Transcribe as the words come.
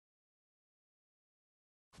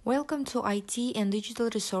Welcome to IT and Digital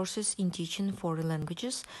Resources in Teaching Foreign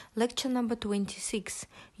Languages, lecture number 26,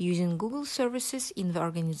 using Google services in the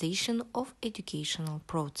organization of educational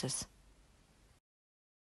process.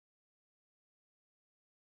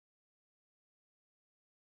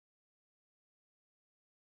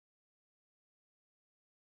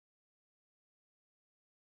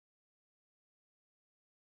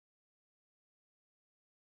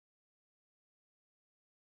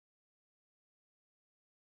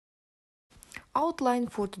 Outline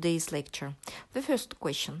for today's lecture. The first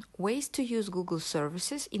question: ways to use Google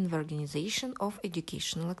services in the organization of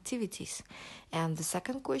educational activities. And the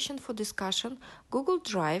second question for discussion: Google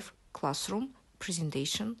Drive, Classroom,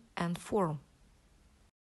 Presentation, and Forum.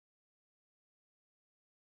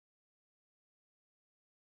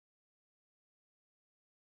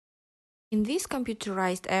 In this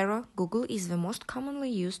computerized era, Google is the most commonly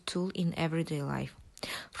used tool in everyday life.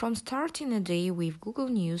 From starting a day with Google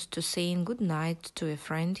News to saying goodnight to a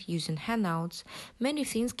friend using Hangouts, many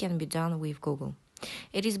things can be done with Google.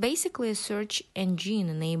 It is basically a search engine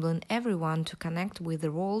enabling everyone to connect with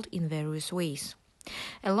the world in various ways.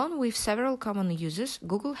 Along with several common uses,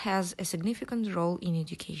 Google has a significant role in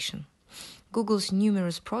education. Google's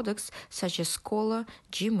numerous products such as Scholar,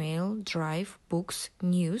 Gmail, Drive, Books,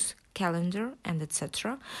 News, Calendar, and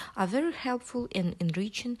etc. are very helpful in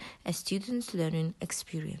enriching a student's learning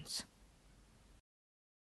experience.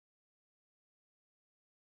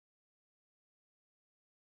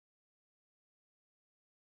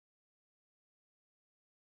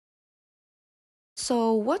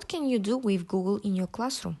 So, what can you do with Google in your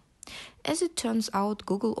classroom? As it turns out,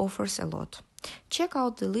 Google offers a lot. Check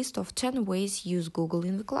out the list of 10 ways use Google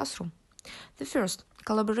in the classroom. The first,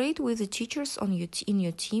 collaborate with the teachers in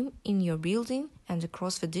your team, in your building, and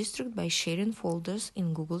across the district by sharing folders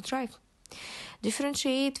in Google Drive.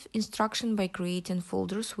 Differentiate instruction by creating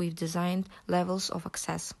folders with designed levels of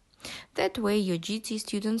access. That way, your GT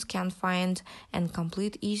students can find and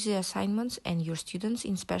complete easy assignments, and your students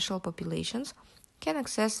in special populations can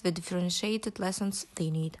access the differentiated lessons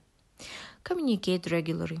they need. Communicate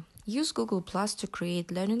regularly. Use Google Plus to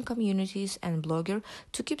create learning communities and Blogger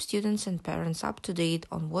to keep students and parents up to date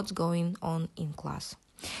on what's going on in class.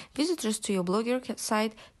 Visitors to your Blogger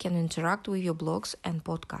site can interact with your blogs and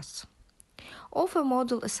podcasts. Offer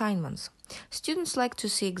model assignments. Students like to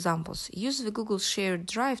see examples. Use the Google Shared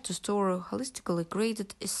Drive to store holistically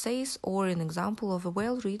graded essays or an example of a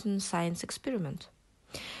well-written science experiment.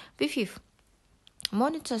 The fifth,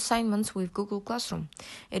 monitor assignments with Google Classroom.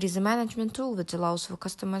 It is a management tool that allows for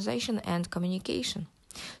customization and communication.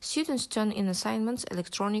 Students turn in assignments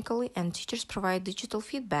electronically, and teachers provide digital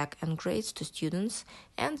feedback and grades to students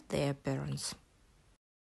and their parents.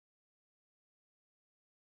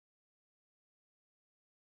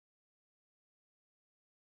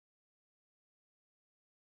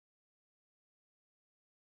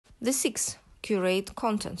 The sixth, curate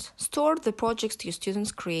content. Store the projects your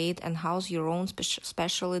students create and house your own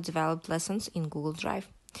specially developed lessons in Google Drive.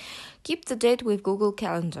 Keep the date with Google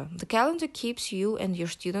Calendar. The calendar keeps you and your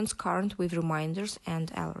students current with reminders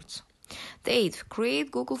and alerts. The eighth,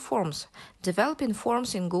 create Google Forms. Developing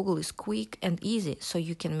forms in Google is quick and easy, so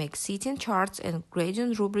you can make seating charts and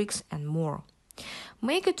gradient rubrics and more.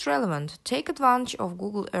 Make it relevant. Take advantage of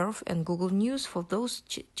Google Earth and Google News for those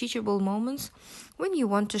teachable moments when you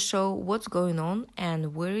want to show what's going on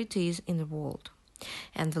and where it is in the world.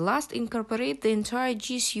 And the last, incorporate the entire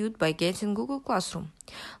G Suite by getting Google Classroom.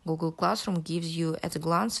 Google Classroom gives you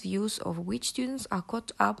at-a-glance views of which students are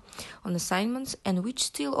caught up on assignments and which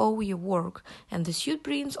still owe you work, and the suite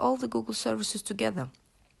brings all the Google services together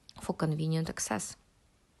for convenient access.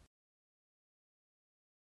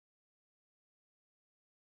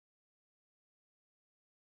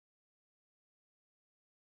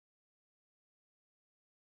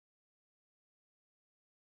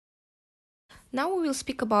 Now we will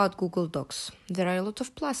speak about Google Docs. There are a lot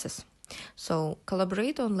of pluses. So,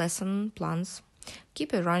 collaborate on lesson plans,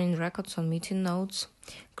 keep a running records on meeting notes,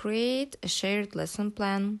 create a shared lesson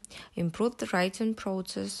plan, improve the writing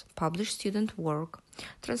process, publish student work,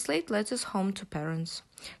 translate letters home to parents,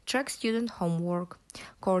 track student homework,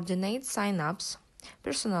 coordinate sign-ups,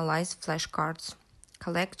 personalize flashcards,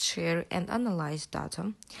 collect, share, and analyze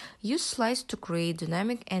data, use slides to create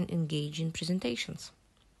dynamic and engaging presentations.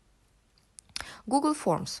 Google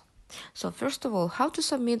Forms. So first of all, how to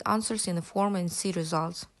submit answers in a form and see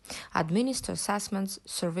results, administer assessments,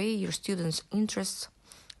 survey your students' interests,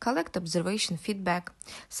 collect observation feedback,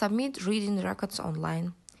 submit reading records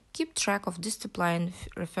online, keep track of discipline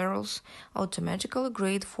referrals, automatically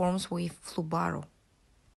grade forms with Flubaro.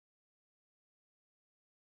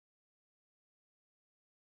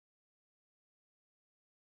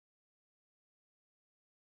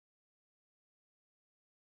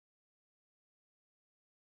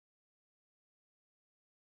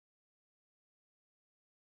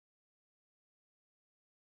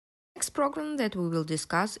 Next program that we will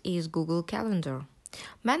discuss is Google Calendar.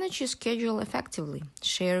 Manage your schedule effectively,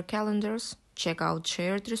 share calendars, check out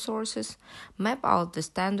shared resources, map out the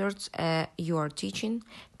standards you are teaching,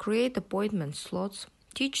 create appointment slots,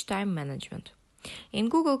 teach time management. In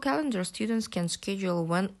Google Calendar, students can schedule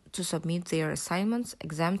when to submit their assignments,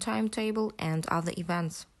 exam timetable, and other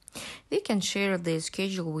events. They can share their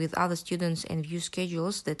schedule with other students and view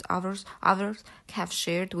schedules that others have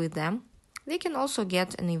shared with them. They can also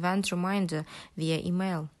get an event reminder via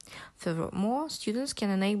email. Furthermore, students can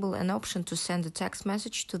enable an option to send a text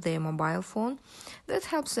message to their mobile phone that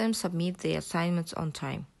helps them submit their assignments on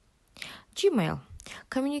time. Gmail.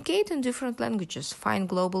 Communicate in different languages, find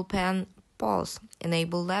global pen pals,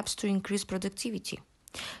 enable labs to increase productivity.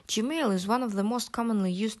 Gmail is one of the most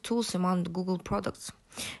commonly used tools among Google products.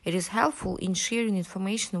 It is helpful in sharing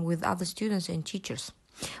information with other students and teachers.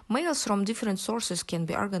 Mails from different sources can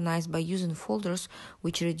be organized by using folders,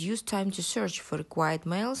 which reduce time to search for required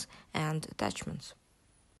mails and attachments.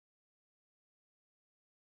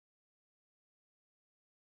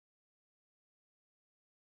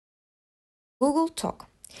 Google Talk.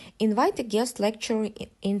 Invite a guest lecturer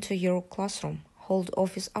into your classroom. Hold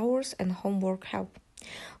office hours and homework help.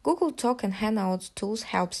 Google Talk and Hangouts tools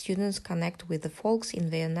help students connect with the folks in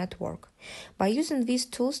their network. By using these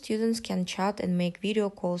tools, students can chat and make video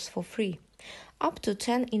calls for free. Up to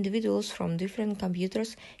 10 individuals from different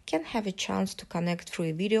computers can have a chance to connect through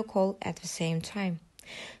a video call at the same time.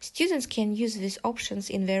 Students can use these options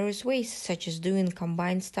in various ways, such as doing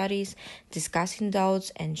combined studies, discussing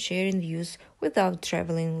doubts, and sharing views without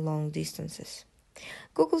traveling long distances.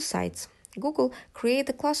 Google Sites. Google create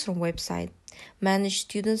a classroom website, manage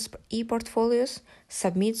students' e-portfolios,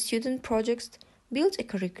 submit student projects, build a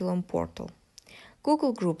curriculum portal.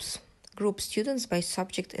 Google Groups group students by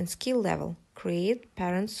subject and skill level, create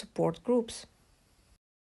parent support groups.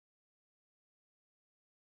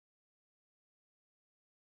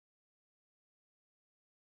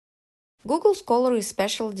 Google Scholar is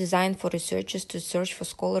specially designed for researchers to search for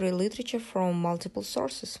scholarly literature from multiple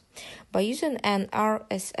sources. By using an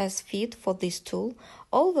RSS feed for this tool,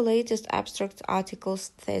 all the latest abstract articles,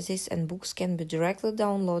 theses, and books can be directly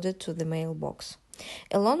downloaded to the mailbox.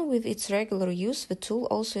 Along with its regular use, the tool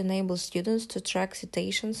also enables students to track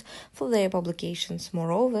citations for their publications.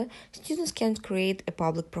 Moreover, students can create a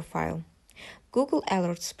public profile. Google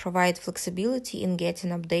Alerts provide flexibility in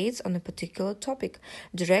getting updates on a particular topic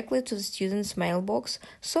directly to the student's mailbox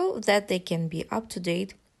so that they can be up to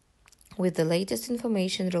date with the latest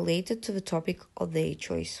information related to the topic of their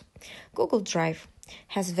choice. Google Drive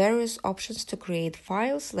has various options to create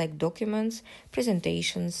files like documents,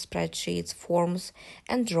 presentations, spreadsheets, forms,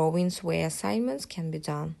 and drawings where assignments can be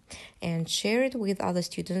done and shared with other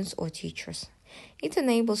students or teachers. It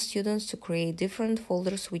enables students to create different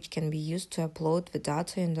folders which can be used to upload the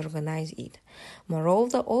data and organize it.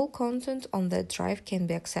 Moreover, all content on that drive can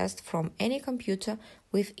be accessed from any computer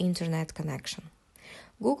with internet connection.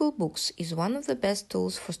 Google Books is one of the best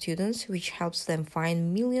tools for students which helps them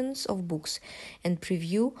find millions of books and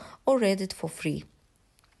preview or read it for free.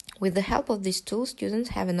 With the help of this tool,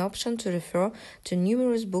 students have an option to refer to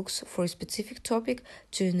numerous books for a specific topic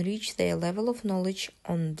to enrich their level of knowledge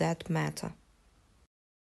on that matter.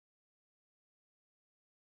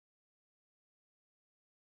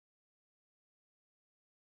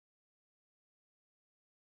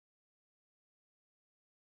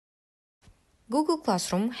 Google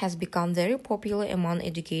Classroom has become very popular among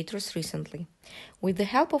educators recently. With the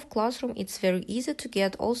help of Classroom, it's very easy to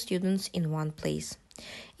get all students in one place.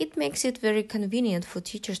 It makes it very convenient for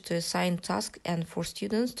teachers to assign tasks and for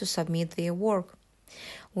students to submit their work.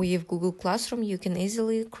 With Google Classroom, you can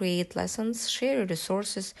easily create lessons, share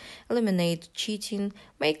resources, eliminate cheating,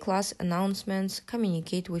 make class announcements,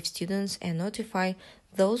 communicate with students, and notify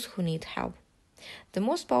those who need help. The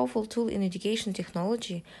most powerful tool in education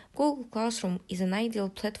technology, Google Classroom is an ideal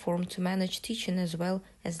platform to manage teaching as well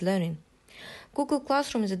as learning. Google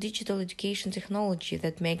Classroom is a digital education technology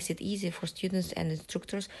that makes it easy for students and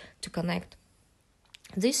instructors to connect.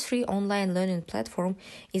 This free online learning platform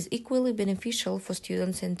is equally beneficial for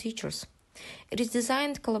students and teachers. It is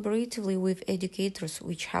designed collaboratively with educators,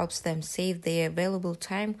 which helps them save their valuable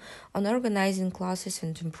time on organizing classes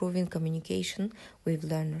and improving communication with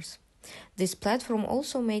learners. This platform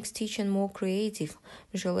also makes teaching more creative,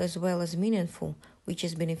 visual as well as meaningful, which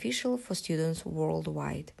is beneficial for students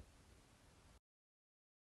worldwide.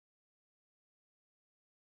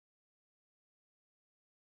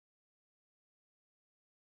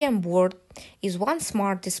 Board is one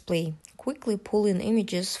smart display, quickly pull in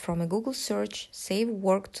images from a Google search, save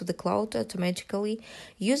work to the cloud automatically,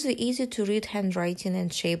 use the easy-to-read handwriting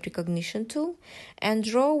and shape recognition tool, and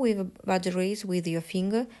draw with a body raise with your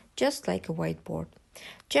finger, just like a whiteboard.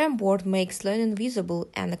 Jamboard makes learning visible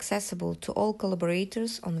and accessible to all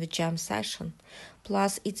collaborators on the Jam session.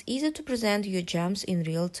 Plus, it's easy to present your jams in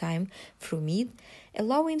real time through Meet,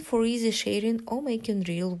 allowing for easy sharing or making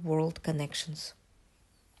real-world connections.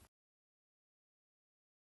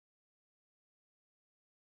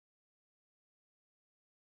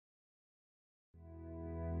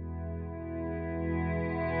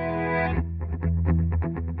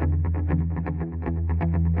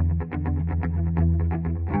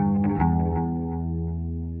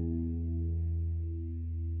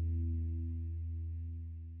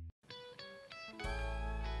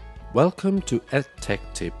 Welcome to EdTech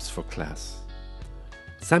Tips for Class.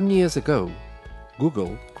 Some years ago,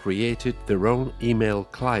 Google created their own email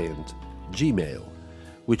client, Gmail,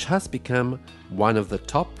 which has become one of the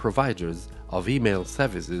top providers of email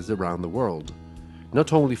services around the world,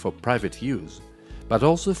 not only for private use, but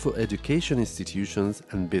also for education institutions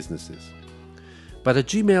and businesses. But a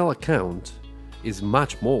Gmail account is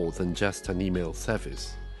much more than just an email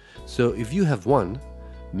service. So if you have one,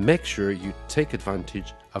 make sure you take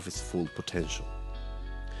advantage of its full potential.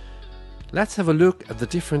 Let's have a look at the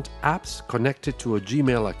different apps connected to a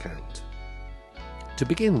Gmail account. To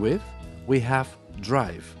begin with, we have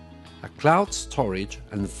Drive, a cloud storage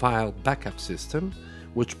and file backup system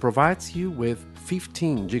which provides you with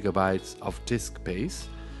 15 gigabytes of disk space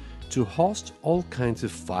to host all kinds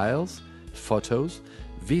of files, photos,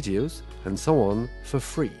 videos, and so on for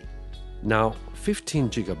free. Now, 15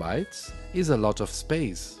 gigabytes is a lot of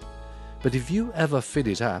space, but if you ever fill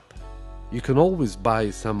it up, you can always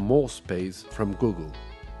buy some more space from Google.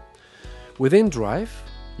 Within Drive,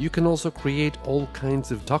 you can also create all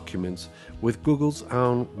kinds of documents with Google's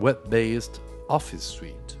own web-based Office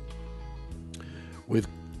suite. With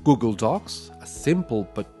Google Docs, a simple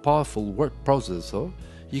but powerful word processor,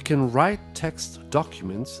 you can write text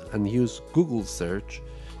documents and use Google Search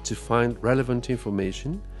to find relevant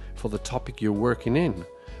information for the topic you're working in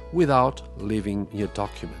without leaving your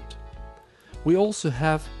document. We also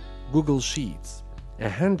have Google Sheets, a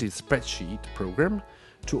handy spreadsheet program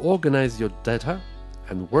to organize your data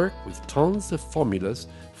and work with tons of formulas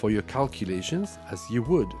for your calculations as you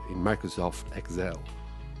would in Microsoft Excel.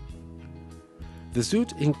 The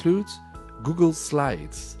suite includes Google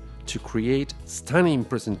Slides to create stunning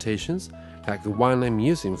presentations like the one I'm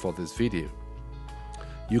using for this video.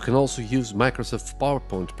 You can also use Microsoft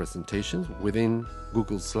PowerPoint presentations within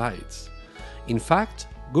Google Slides. In fact,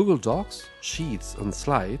 Google Docs, Sheets, and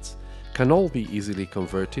Slides can all be easily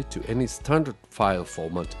converted to any standard file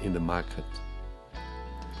format in the market.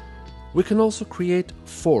 We can also create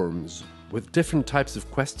forms with different types of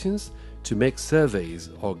questions to make surveys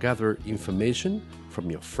or gather information from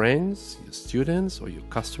your friends, your students, or your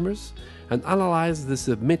customers and analyze the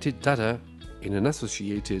submitted data in an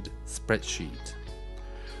associated spreadsheet.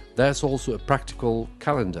 There's also a practical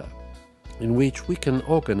calendar in which we can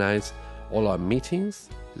organize all our meetings,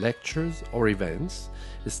 lectures, or events,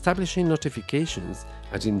 establishing notifications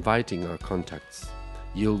and inviting our contacts.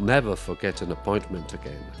 You'll never forget an appointment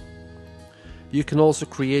again. You can also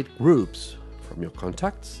create groups from your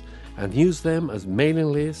contacts and use them as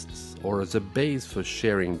mailing lists or as a base for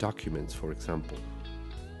sharing documents, for example.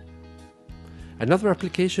 Another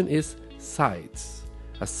application is Sites,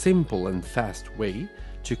 a simple and fast way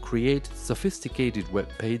to create sophisticated web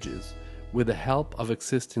pages with the help of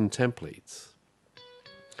existing templates.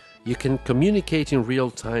 You can communicate in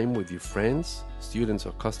real time with your friends, students,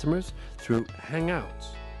 or customers through Hangouts,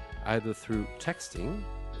 either through texting,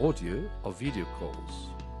 audio, or video calls.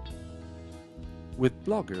 With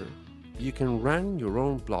Blogger, you can run your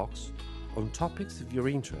own blogs on topics of your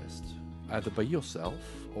interest, either by yourself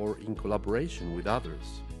or in collaboration with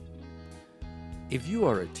others. If you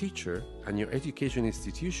are a teacher and your education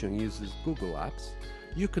institution uses Google Apps,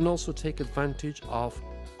 you can also take advantage of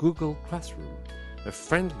Google Classroom, a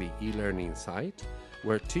friendly e-learning site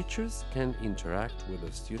where teachers can interact with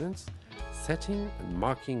their students, setting and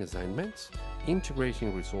marking assignments,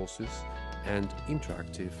 integrating resources, and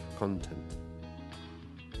interactive content.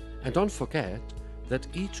 And don't forget that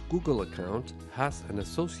each Google account has an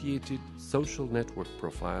associated social network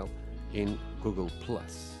profile in Google+,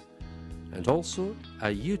 and also a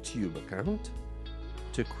YouTube account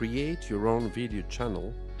to create your own video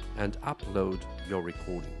channel and upload your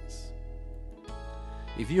recordings.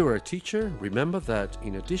 If you are a teacher, remember that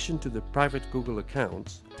in addition to the private Google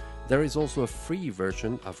accounts, there is also a free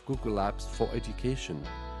version of Google Apps for Education,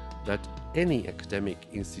 that any academic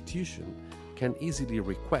institution can easily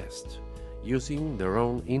request using their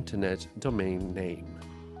own internet domain name.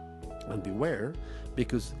 And beware,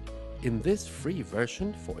 because in this free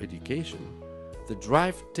version for education, the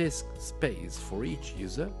drive disk space for each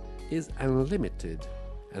user is unlimited,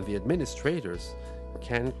 and the administrators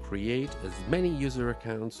can create as many user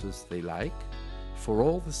accounts as they like for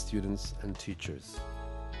all the students and teachers.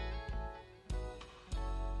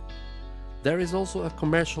 There is also a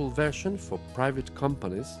commercial version for private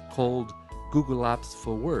companies called Google Apps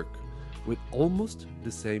for Work, with almost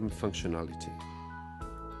the same functionality.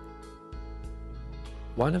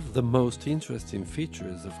 One of the most interesting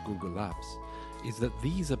features of Google Apps is that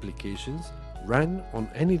these applications run on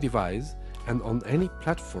any device and on any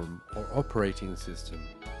platform or operating system.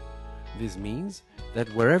 This means that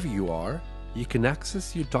wherever you are, you can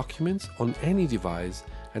access your documents on any device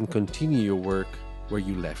and continue your work where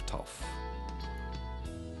you left off.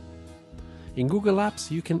 In Google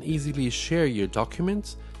Apps, you can easily share your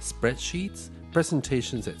documents, spreadsheets,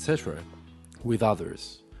 presentations, etc. with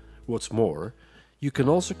others. What's more, you can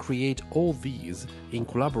also create all these in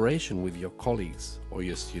collaboration with your colleagues or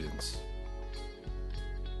your students.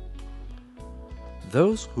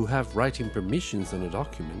 Those who have writing permissions on a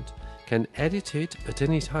document can edit it at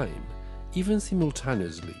any time, even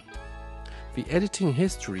simultaneously. The editing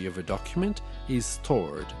history of a document is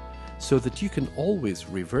stored so that you can always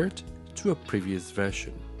revert to a previous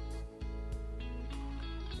version.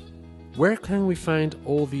 Where can we find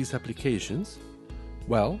all these applications?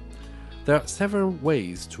 Well, there are several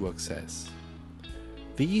ways to access.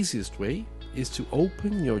 The easiest way is to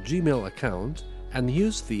open your Gmail account and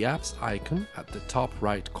use the apps icon at the top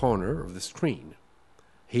right corner of the screen.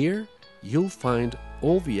 Here, you'll find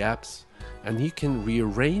all the apps and you can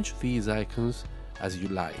rearrange these icons as you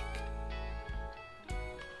like.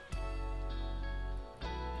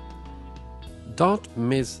 Don't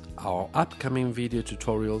miss our upcoming video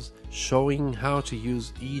tutorials showing how to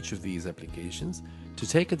use each of these applications to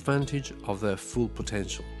take advantage of their full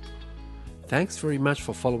potential. Thanks very much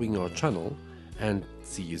for following our channel and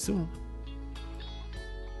see you soon.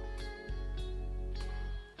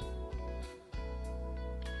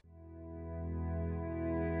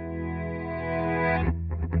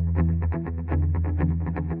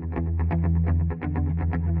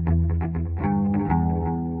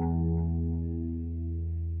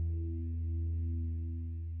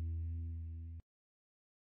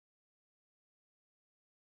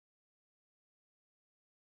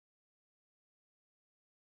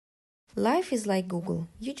 Life is like Google.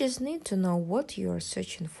 You just need to know what you are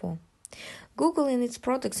searching for. Google and its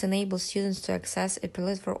products enable students to access a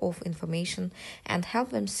plethora of information and help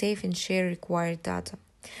them save and share required data.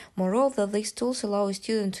 Moreover, these tools allow a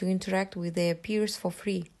student to interact with their peers for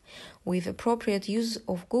free. With appropriate use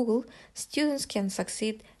of Google, students can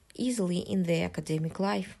succeed easily in their academic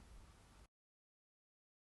life.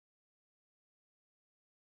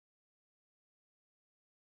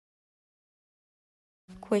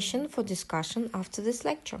 Question for discussion after this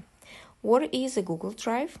lecture. What is a Google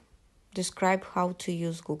Drive? Describe how to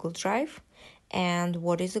use Google Drive. And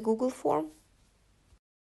what is a Google Form?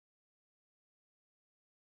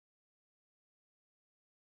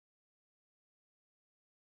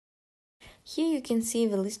 Here you can see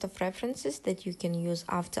the list of references that you can use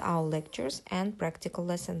after our lectures and practical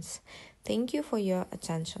lessons. Thank you for your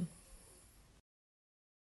attention.